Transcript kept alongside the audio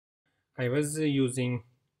I was using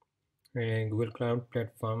a Google Cloud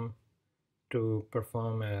platform to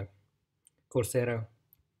perform a Coursera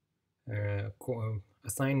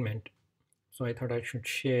assignment. So I thought I should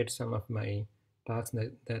share some of my tasks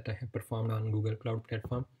that I have performed on Google Cloud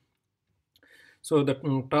platform. So the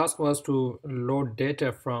task was to load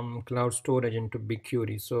data from cloud storage into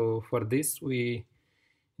BigQuery. So for this, we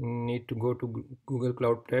need to go to Google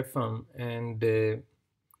Cloud Platform and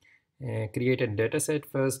create a dataset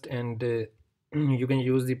first, and you can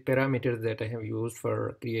use the parameters that I have used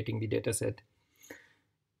for creating the dataset.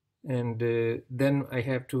 And then I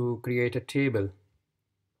have to create a table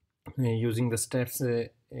using the steps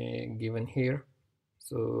given here.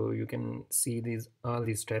 So you can see all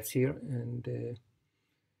these steps here, and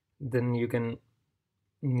then you can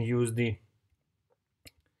use the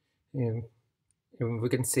um, we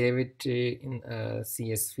can save it in a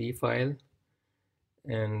CSV file,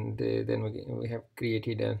 and then we have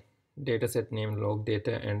created a dataset named log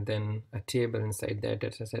data, and then a table inside that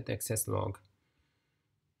dataset access log.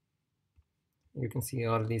 You can see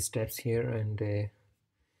all these steps here, and here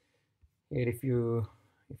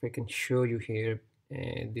if I can show you here,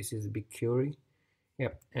 this is BigQuery.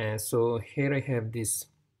 Yeah, so here I have this.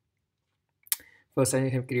 First, I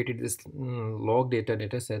have created this log data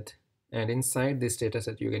dataset, and inside this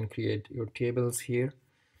dataset, you can create your tables here.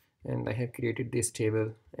 And I have created this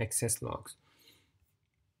table access logs.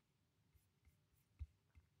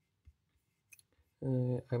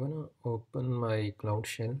 I want to open my Cloud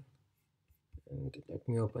Shell, and let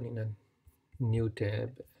me open in a new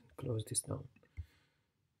tab and close this down.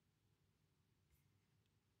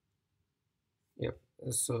 Yep,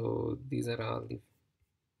 so these are all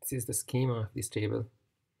this is the schema of this table,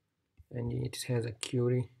 and it has a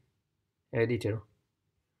query editor.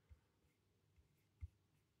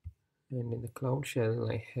 And in the Cloud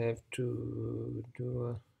Shell, I have to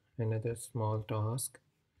do another small task.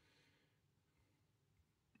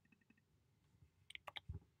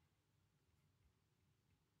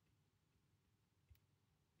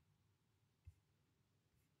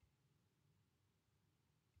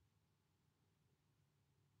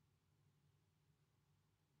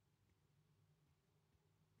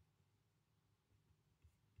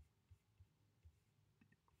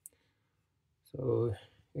 So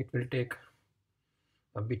it will take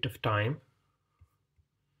a bit of time.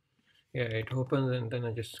 Yeah, it opens, and then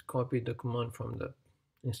I just copy the command from the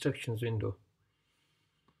instructions window.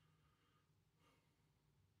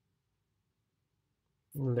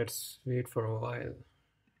 Let's wait for a while.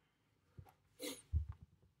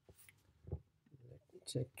 Let me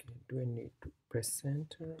check, do I need to press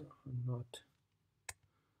enter or not?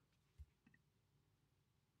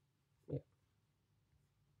 Yeah.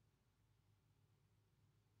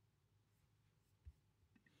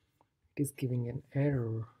 It is giving an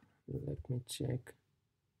error. Let me check.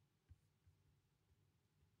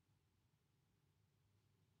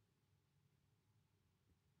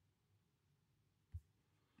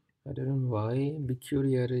 I don't know why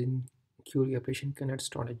BigQuery operation cannot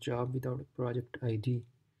start a job without a project ID.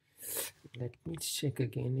 Let me check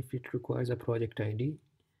again if it requires a project ID.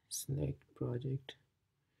 Select project.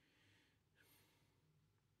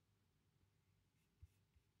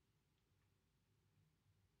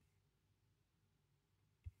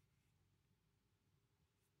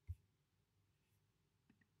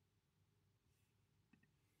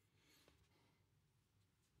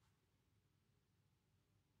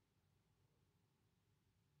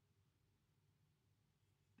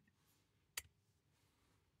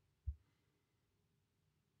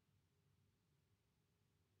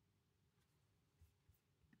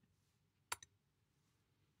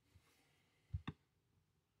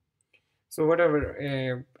 So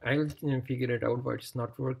whatever, I'll figure it out why it's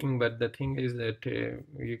not working. But the thing is that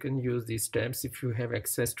you can use these tabs if you have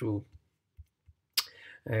access to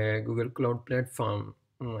Google Cloud Platform.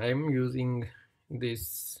 I'm using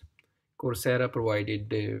this Coursera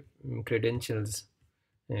provided credentials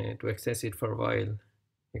to access it for a while.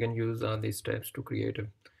 You can use all these steps to create a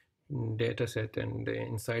data set, and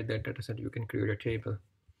inside that data set you can create a table.